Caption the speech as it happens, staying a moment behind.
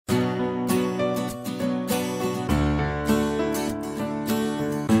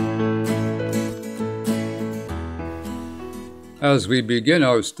As we begin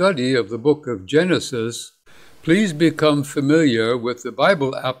our study of the book of Genesis, please become familiar with the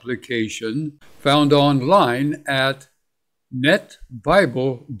Bible application found online at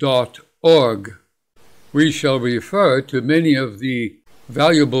netbible.org. We shall refer to many of the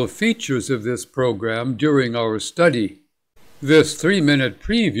valuable features of this program during our study. This 3-minute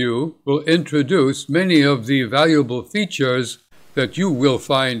preview will introduce many of the valuable features that you will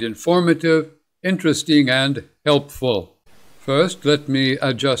find informative, interesting, and helpful. First, let me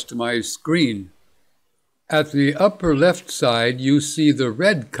adjust my screen. At the upper left side, you see the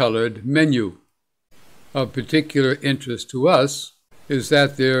red-colored menu. Of particular interest to us is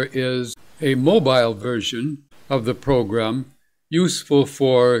that there is a mobile version of the program useful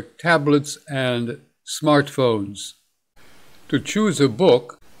for tablets and smartphones. To choose a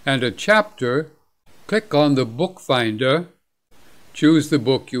book and a chapter, click on the book finder, choose the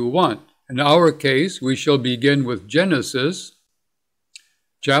book you want. In our case, we shall begin with Genesis,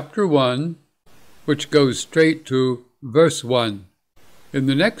 chapter 1, which goes straight to verse 1. In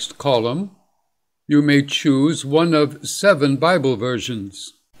the next column, you may choose one of 7 Bible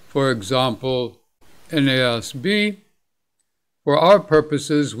versions. For example, NASB. For our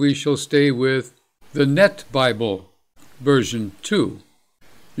purposes, we shall stay with the Net Bible, version 2.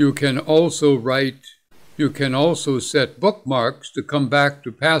 You can also set bookmarks to come back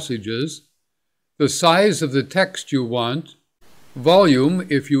to passages, the size of the text you want, volume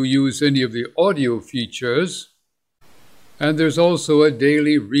if you use any of the audio features, and there's also a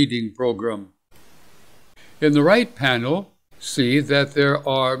daily reading program. In the right panel, see that there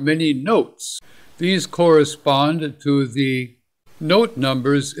are many notes. These correspond to the note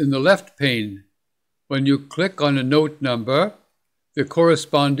numbers in the left pane. When you click on a note number, the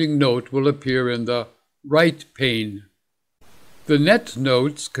corresponding note will appear in the right pane. The net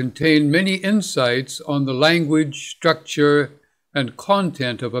notes contain many insights on the language, structure, and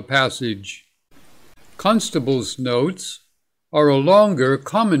content of a passage. Constable's notes are a longer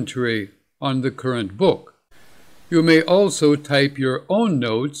commentary on the current book. You may also type your own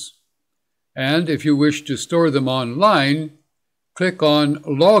notes, and if you wish to store them online, click on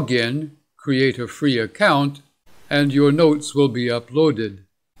Login, create a free account, and your notes will be uploaded.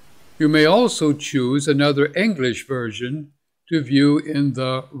 You may also choose another English version to view in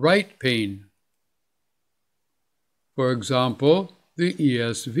the right pane. For example, the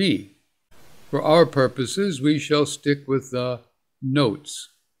ESV. For our purposes, we shall stick with the notes.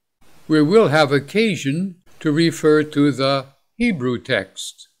 We will have occasion to refer to the Hebrew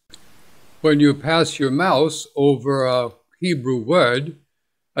text. When you pass your mouse over a Hebrew word,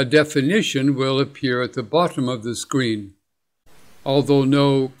 a definition will appear at the bottom of the screen, although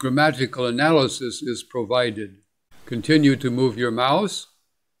no grammatical analysis is provided. Continue to move your mouse,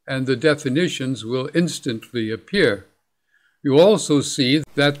 and the definitions will instantly appear. You also see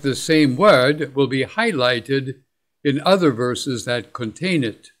that the same word will be highlighted in other verses that contain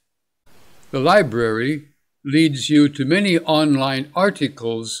it. The library leads you to many online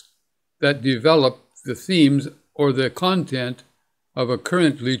articles that develop the themes or the content of a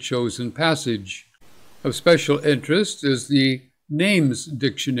currently chosen passage. Of special interest is the Names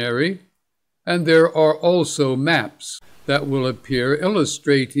Dictionary, and there are also maps that will appear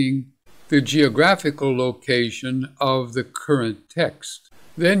illustrating the geographical location of the current text.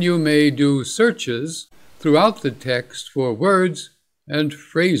 Then you may do searches throughout the text for words and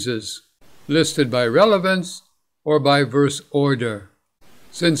phrases listed by relevance or by verse order.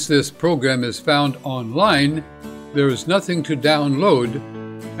 Since this program is found online, there is nothing to download,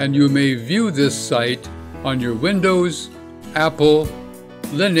 and you may view this site on your Windows, Apple,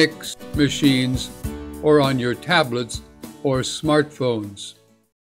 Linux machines, or on your tablets or smartphones.